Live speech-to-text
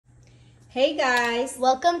Hey guys,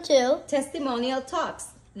 Welcome to Testimonial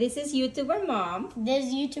Talks. This is YouTuber Mom. this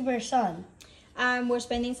YouTuber son. We're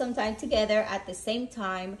spending some time together. At the same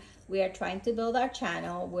time, we are trying to build our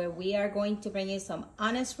channel where we are going to bring you some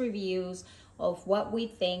honest reviews of what we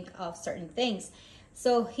think of certain things.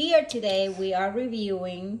 So here today, we are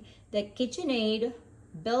reviewing the KitchenAid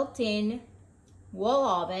built-in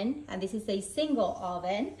wall oven, and this is a single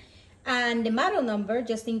oven. And the model number,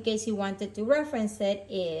 just in case you wanted to reference it,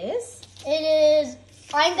 is... It is.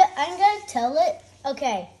 I'm gonna tell it.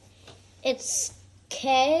 Okay, it's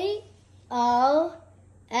KOSE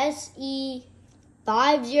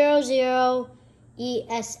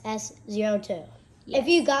 500ESS02. Yes. If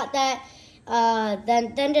you got that,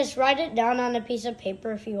 then just write it down on a piece of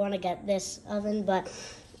paper if you want to get this oven. But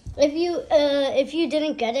if you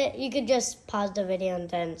didn't get it, you could just pause the video and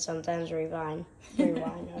then sometimes rewind or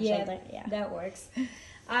something. Yeah, that works.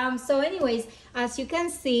 So anyways, as you can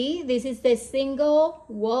see, this is the single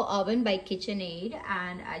wall oven by KitchenAid,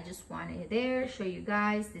 and I just wanted to show you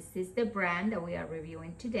guys, this is the brand that we are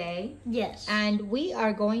reviewing today. Yes. And we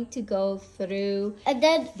are going to go through And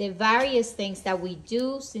then the various things that we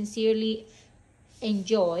do sincerely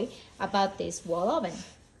enjoy about this wall oven.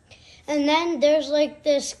 And then there's like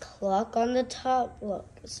this clock on the top. Look,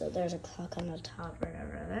 so there's a clock on the top right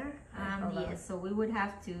over there. Yes, so we would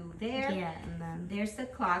have to there. Yeah, and then There's the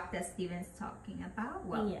clock that Steven's talking about.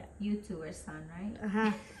 Well, Yeah. YouTuber son, right?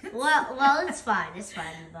 well, it's fine,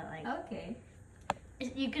 but like Okay.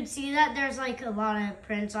 you could see that there's like a lot of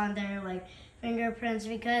prints on there, like fingerprints,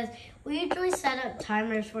 because we usually set up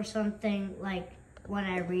timers for something like when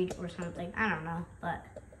I read or something. I don't know, but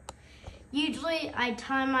usually I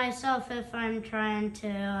time myself if I'm trying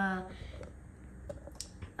to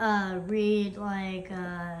read like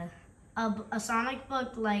a Sonic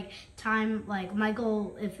book, like time, like my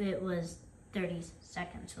goal if it was 30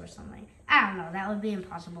 seconds or something. I don't know, that would be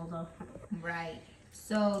impossible though. Right.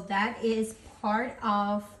 So that is part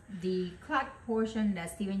of the clock portion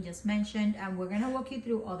that Steven just mentioned, and we're going to walk you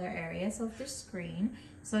through other areas of the screen.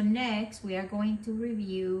 So next we are going to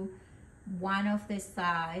review one of the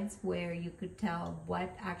sides where you could tell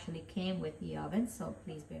what actually came with the oven. So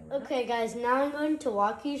please bear with us. Okay guys, now I'm going to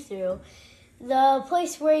walk you through the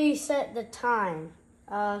place where you set the time.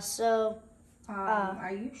 Are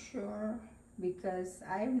you sure? Because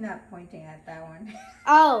I'm not pointing at that one.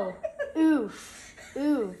 Oh, oof.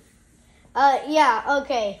 Yeah,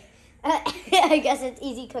 okay. I guess it's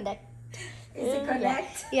EasyConvect.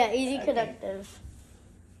 EasyConvect? Yeah, EasyConvective.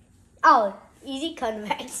 Oh,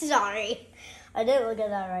 EasyConvect, sorry. I didn't look at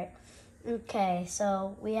that right. Okay,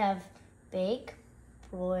 so we have bake,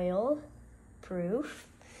 broil, proof,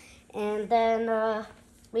 and then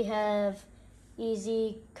we have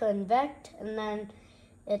EasyConvect, and then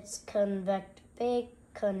it's convect bake,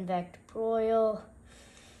 convect broil,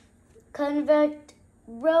 convect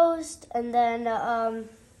roast, and then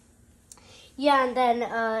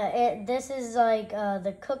this is like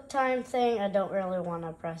the cook time thing. I don't really want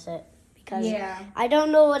to press it because I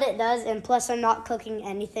don't know what it does, and plus I'm not cooking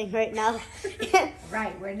anything right now.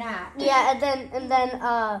 Right, we're not. Yeah, and then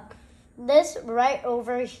this right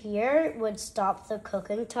over here would stop the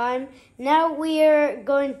cooking time. Now we are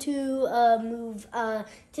going to move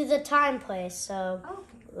to the time place. So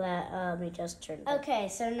let me just turn. Okay,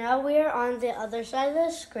 so now we are on the other side of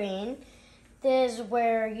the screen. This is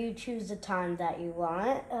where you choose the time that you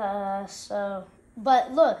want.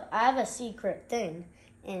 But look, I have a secret thing,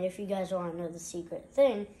 and if you guys want to know the secret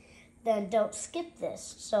thing, then don't skip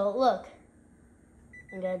this. So look,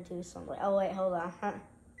 I'm gonna do something. Oh wait, hold on.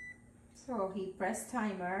 So he pressed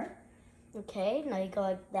timer. Okay, now you go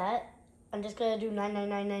like that. I'm just gonna do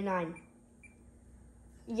 99999.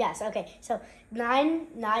 Yes, okay. So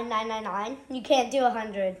 99999. You can't do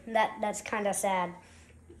 100. That's kind of sad.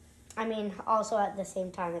 I mean, also at the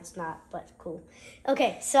same time it's not, but cool.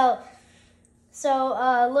 Okay, so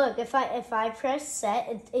look, if I press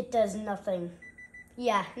set, it does nothing.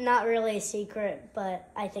 Yeah, not really a secret,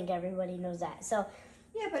 but I think everybody knows that. So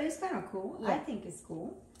yeah, but it's kind of cool. Yeah. I think it's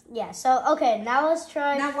cool. Yeah, so okay, now let's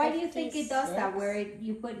try. Now, why do you think it does 56. that? Where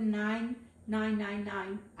you put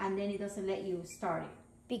 9999 and then it doesn't let you start it?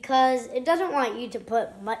 Because it doesn't want you to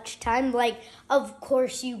put much time. Like, of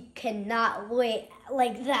course, you cannot wait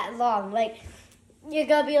like that long. Like, you're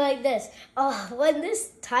gonna be like this. Oh, when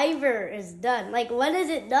this timer is done. Like, when is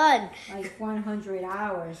it done? Like 100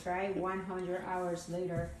 hours, right? 100 hours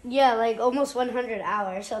later. Yeah, like almost 100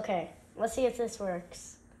 hours. Okay, let's see if this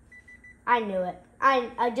works. I knew it.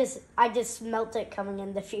 I just smelt it coming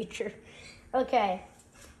in the future. Okay,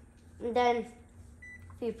 and then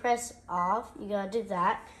if you press off, you gotta do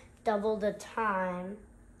that. Double the time.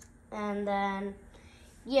 And and then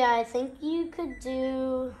yeah, I think you could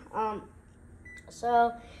do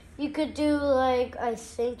so you could do like, I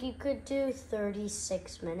think you could do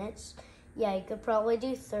 36 minutes. Yeah, you could probably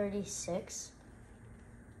do 36.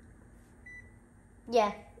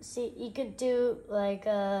 Yeah, see, you could do like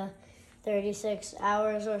 36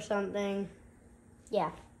 hours or something.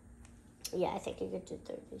 Yeah. Yeah, I think you could do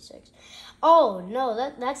 36. Oh,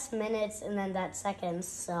 no, that's minutes and then that's seconds.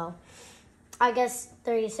 So I guess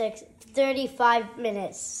 35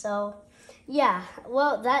 minutes. So yeah,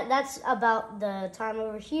 well, that's about the time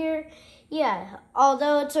over here. Yeah,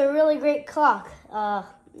 although it's a really great clock.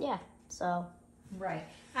 Yeah, so. Right.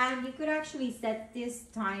 And you could actually set this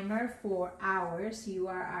timer for hours. You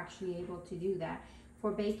are actually able to do that.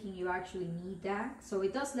 For baking, you actually need that. So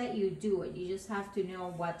it does let you do it. You just have to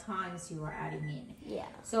know what times you are adding in. Yeah.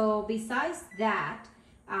 So besides that,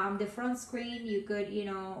 the front screen, you could,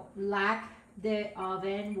 lock the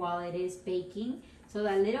oven while it is baking so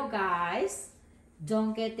that little guys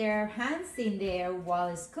don't get their hands in there while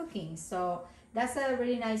it's cooking. So that's a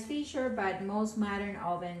really nice feature, but most modern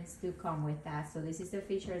ovens do come with that. So this is the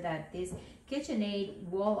feature that this KitchenAid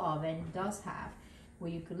wall oven does have, where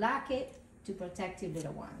you could lock it to protect your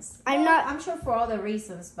little ones. I'm sure for other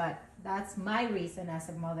reasons, but that's my reason as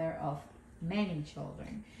a mother of many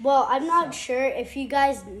children. Well, I'm not sure if you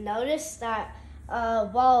guys noticed that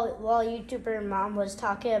while YouTuber Mom was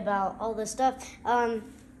talking about all this stuff,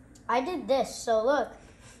 I did this. So look,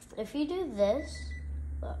 if you do this,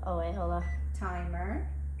 oh wait, hold on. Timer.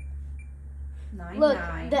 9. Look,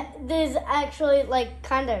 this is actually like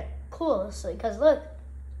kind of cool, because look,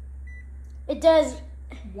 it does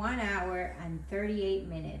 1 hour and 38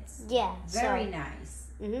 minutes. Yeah. Very nice.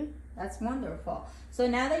 Mm-hmm. That's wonderful. So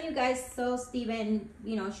now that you guys saw Steven,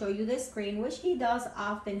 show you the screen, which he does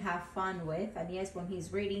often have fun with. And yes, when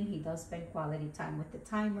he's reading, he does spend quality time with the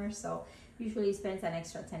timer. So usually he spends an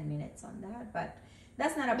extra 10 minutes on that. But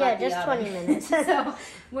that's not about the just oven. 20 minutes. So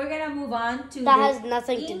we're going to move on to that has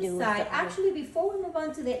nothing to do with the oven. Actually, before we move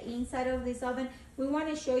on to the inside of this oven, we want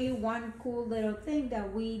to show you one cool little thing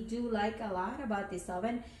that we do like a lot about this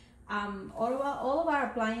oven. All of our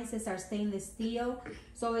appliances are stainless steel,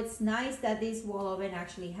 so it's nice that this wall oven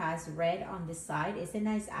actually has red on the side. It's a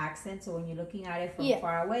nice accent, so when you're looking at it from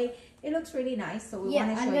far away, it looks really nice. So we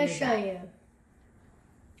want to show you that. I'm gonna show you.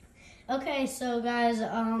 Okay, so guys,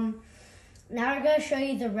 now we're gonna show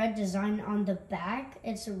you the red design on the back.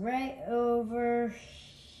 It's right over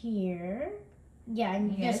here. Yeah,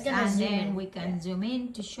 and yes, and then we can zoom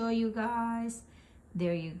in to show you guys.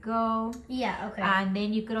 There you go. Yeah, okay. And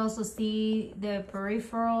then you could also see the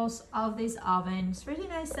peripherals of this oven. It's really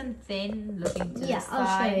nice and thin, looking to the side.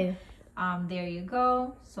 I'll show you. There you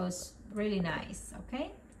go. So it's really nice,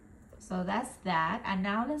 okay? So that's that. And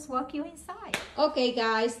now let's walk you inside. Okay,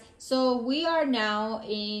 guys. So we are now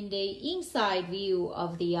in the inside view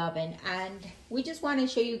of the oven. And we just want to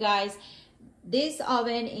show you guys, this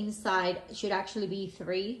oven inside should actually be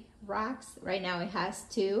 3 racks. Right now it has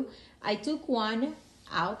 2. I took one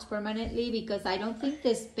out permanently because I don't think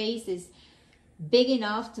the space is big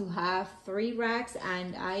enough to have 3 racks,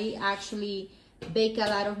 and I actually bake a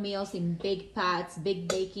lot of meals in big pots, big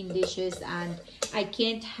baking dishes, and I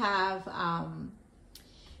can't have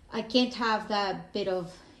that bit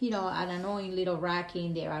of an annoying little rack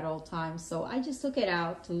in there at all times. So I just took it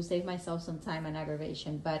out to save myself some time and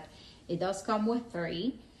aggravation, but it does come with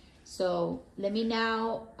 3. So let me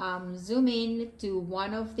now zoom in to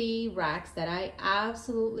one of the racks that I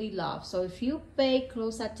absolutely love. So if you pay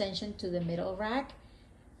close attention to the middle rack,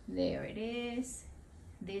 there it is,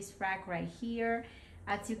 this rack right here.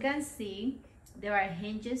 As you can see, there are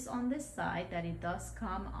hinges on the side that it does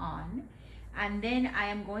come on. And then I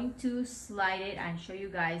am going to slide it and show you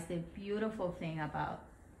guys the beautiful thing about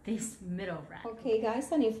this middle rack. Okay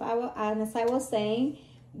guys, and as I was saying,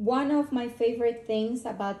 one of my favorite things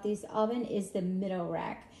about this oven is the middle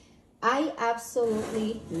rack. I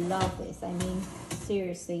absolutely love this. I mean,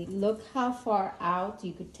 seriously, look how far out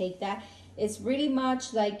you could take that. It's really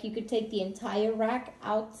much like you could take the entire rack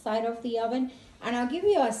outside of the oven. And I'll give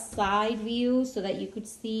you a side view so that you could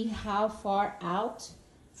see how far out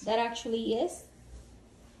that actually is.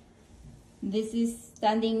 This is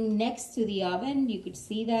standing next to the oven. You could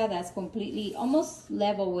see that's completely almost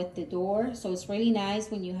level with the door. So it's really nice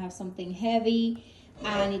when you have something heavy,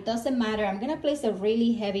 and it doesn't matter. I'm gonna place a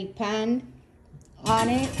really heavy pan on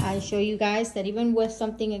it. I'll show you guys that even with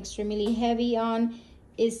something extremely heavy on,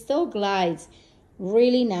 it still glides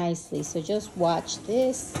really nicely. So just watch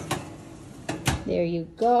this. There you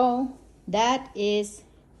go. That is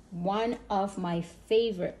one of my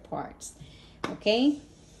favorite parts. Okay.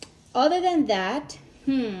 Other than that,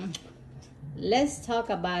 let's talk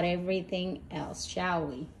about everything else, shall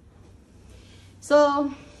we?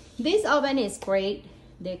 So this oven is great.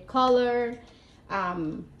 The color,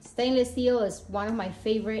 stainless steel is one of my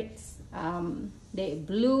favorites. The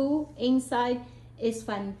blue inside is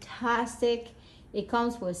fantastic. It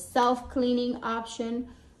comes with self-cleaning option,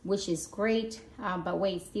 which is great. But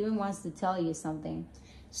wait, Steven wants to tell you something.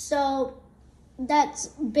 So that's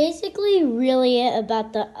basically really it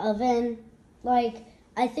about the oven. Like,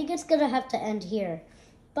 I think it's gonna have to end here.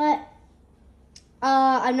 But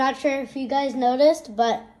I'm not sure if you guys noticed,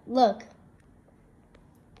 but look.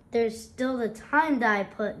 There's still the time that I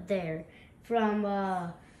put there from,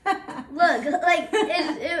 look, like,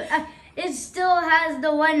 it still has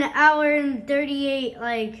the 1 hour and 38,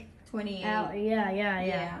 like, 28. Hour.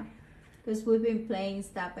 Yeah. Because we've been playing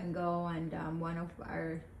stop and go, and one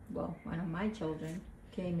of my children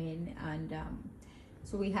came in, and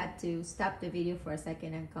so we had to stop the video for a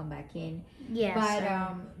second and come back in. Yes.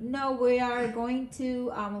 But no, we are going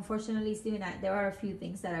to, unfortunately, Steven, there are a few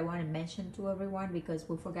things that I want to mention to everyone because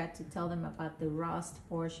we forgot to tell them about the roast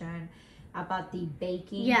portion, about the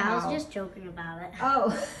baking. Yeah, I was just joking about it. Oh,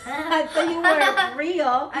 I thought you were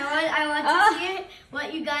real. I want to see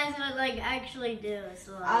what you guys would like actually do.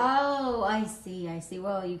 So. Oh, I see.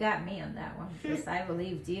 Well, you got me on that one because I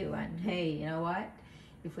believed you. And hey, you know what?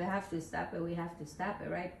 If we have to stop it, we have to stop it,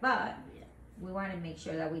 right? But we want to make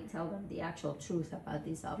sure that we tell them the actual truth about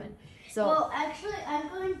this oven. So, well, actually, I'm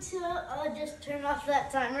going to just turn off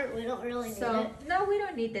that timer. We don't really need it. No, we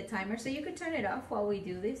don't need the timer. So you can turn it off while we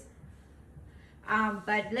do this.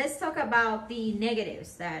 But let's talk about the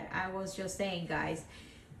negatives that I was just saying, guys.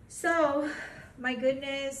 So, my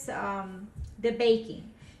goodness, the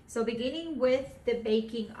baking. So beginning with the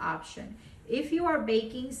baking option. If you are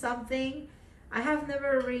baking something, I have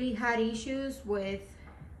never really had issues with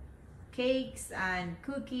cakes and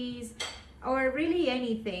cookies or really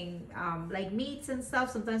anything like meats and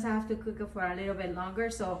stuff. Sometimes I have to cook it for a little bit longer.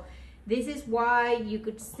 So this is why you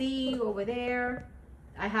could see over there,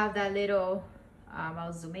 I have that little,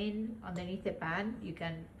 I'll zoom in underneath the pan. You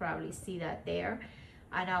can probably see that there.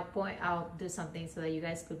 And I'll do something so that you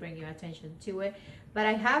guys could bring your attention to it. But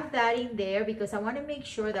I have that in there because I want to make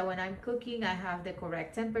sure that when I'm cooking, I have the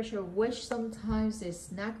correct temperature, which sometimes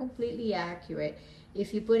is not completely accurate.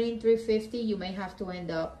 If you put in 350, you may have to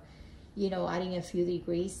end up, adding a few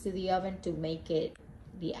degrees to the oven to make it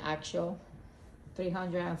the actual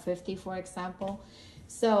 350, for example.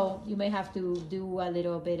 So you may have to do a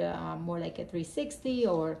little bit more like a 360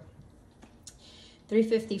 or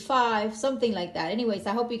 355, something like that. Anyways,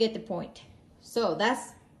 I hope you get the point. So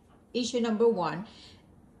that's issue number one.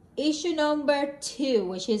 Issue number two,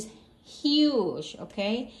 which is huge,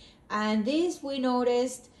 okay? And this we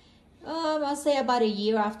noticed, I'll say about a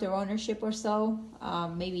year after ownership or so,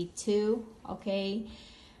 maybe 2, okay?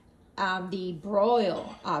 The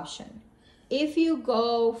broil option. If you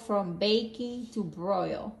go from baking to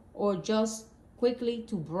broil or just quickly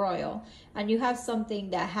to broil, and you have something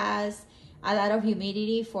that has a lot of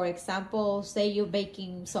humidity, for example, say you're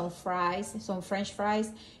baking some French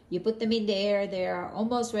fries, you put them in the air, they're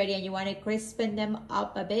almost ready, and you want to crispen them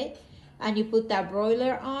up a bit, and you put that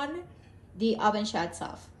broiler on, the oven shuts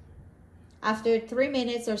off. After 3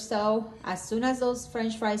 minutes or so, as soon as those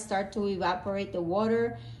French fries start to evaporate the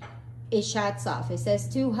water, it shuts off. It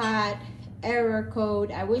says too hot, error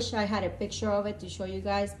code. I wish I had a picture of it to show you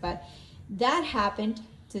guys, but that happened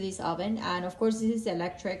to this oven. And of course, this is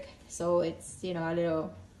electric, so it's, a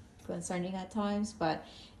little concerning at times, but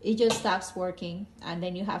it just stops working. And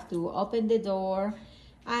then you have to open the door,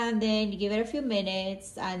 and then you give it a few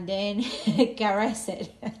minutes, and then caress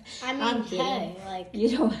it. I mean, hey, like,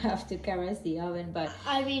 you don't have to caress the oven, but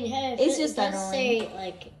I mean, hey, it's just annoying. Say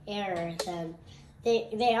like error, then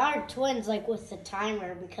they are twins, like with the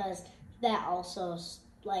timer, because that also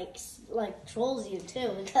like trolls you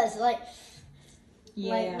too, because like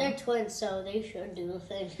they're twins, so they should do the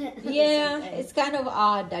thing. Yeah, it's kind of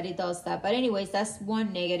odd that it does that, but anyways, that's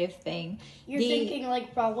one negative thing. You're thinking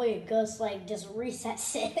like probably a ghost like just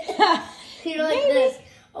resets it. You're like Maybe. this.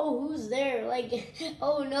 Oh, who's there? Like,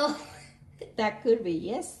 oh no. That could be,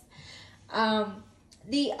 yes.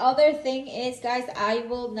 The other thing is, guys, I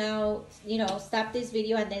will now, stop this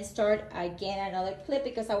video and then start again another clip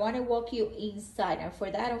because I want to walk you inside. And for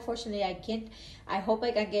that, unfortunately, I can't. I hope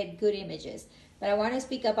I can get good images. But I want to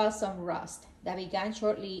speak about some rust that began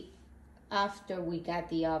shortly after we got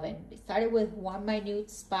the oven. It started with one minute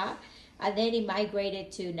spot, and then it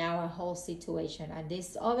migrated to now a whole situation. And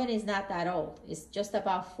this oven is not that old. It's just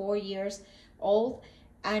about 4 years old.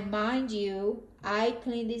 And mind you, I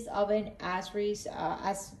cleaned this oven as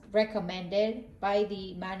recommended by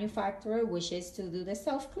the manufacturer, which is to do the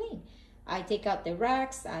self-clean. I take out the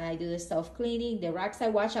racks and I do the self-cleaning. The racks I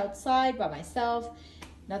wash outside by myself,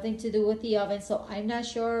 nothing to do with the oven. So I'm not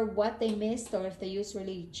sure what they missed or if they use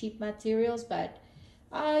really cheap materials, but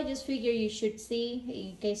I just figure you should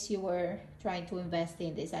see in case you were trying to invest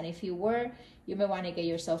in this. And if you were, you may want to get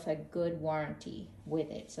yourself a good warranty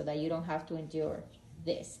with it so that you don't have to endure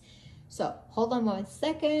this. So hold on 1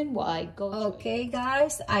 second while I go. Okay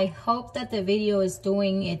guys, I hope that the video is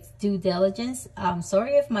doing its due diligence. I'm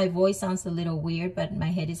sorry if my voice sounds a little weird, but my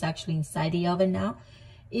head is actually inside the oven now.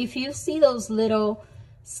 If you see those little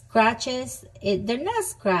scratches, they're not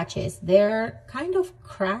scratches, they're kind of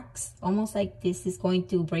cracks, almost like this is going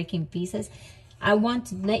to break in pieces. I want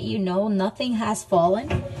to let you know nothing has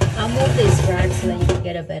fallen. I'll move this rag so that you can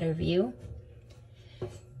get a better view.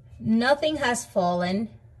 Nothing has fallen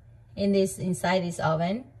inside this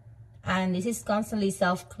oven, and this is constantly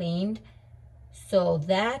self-cleaned, so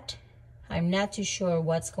that I'm not too sure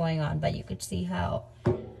what's going on, but you could see how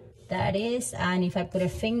that is. And if I put a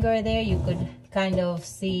finger there, you could kind of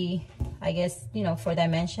see, I guess, you know, for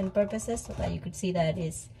dimension purposes, so that you could see that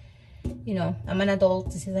is, you know, I'm an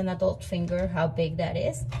adult, this is an adult finger, how big that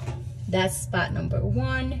is. That's spot number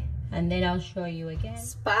 1, and then I'll show you again.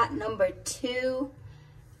 Spot number 2,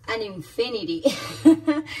 an infinity.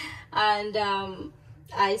 And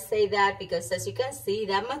I say that because, as you can see,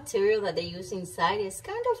 that material that they use inside is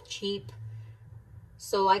kind of cheap.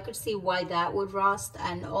 So I could see why that would rust,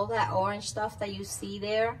 and all that orange stuff that you see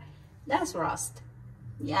there, that's rust.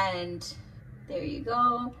 Yeah, and there you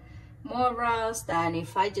go, more rust. And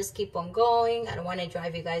if I just keep on going, I don't want to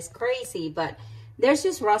drive you guys crazy, but there's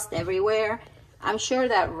just rust everywhere. I'm sure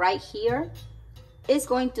that right here is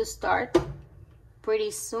going to start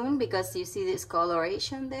pretty soon, because you see this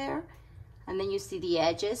coloration there, and then you see the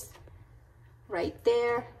edges right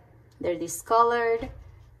there, they're discolored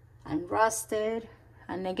and rusted,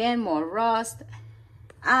 and again more rust.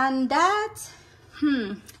 And that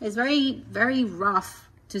is very, very rough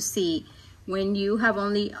to see when you have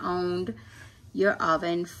only owned your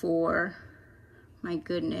oven for, my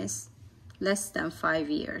goodness, less than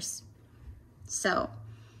 5 years. So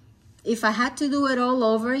if I had to do it all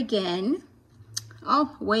over again,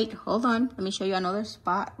 oh wait, hold on, let me show you another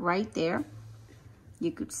spot right there.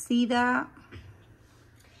 You could see that.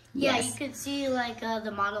 Yeah, yes. You could see like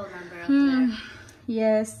the model number up there.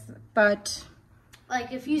 Yes, but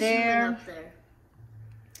like if you zoom it up there.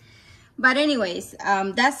 But anyways,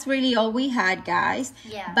 that's really all we had, guys.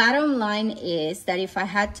 Yeah. Bottom line is that if I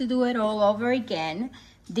had to do it all over again,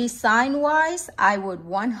 design-wise, I would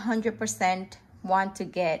 100% want to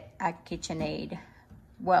get a KitchenAid.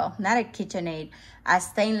 Well, not a KitchenAid, a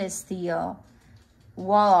stainless steel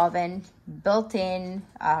wall oven, built-in,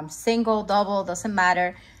 single, double, doesn't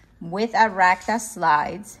matter, with a rack that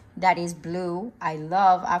slides, that is blue. I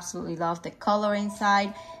love, absolutely love the color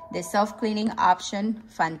inside. The self-cleaning option,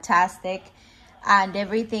 fantastic. And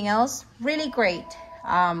everything else, really great.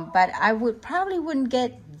 But I probably wouldn't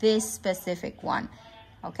get this specific one,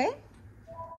 okay?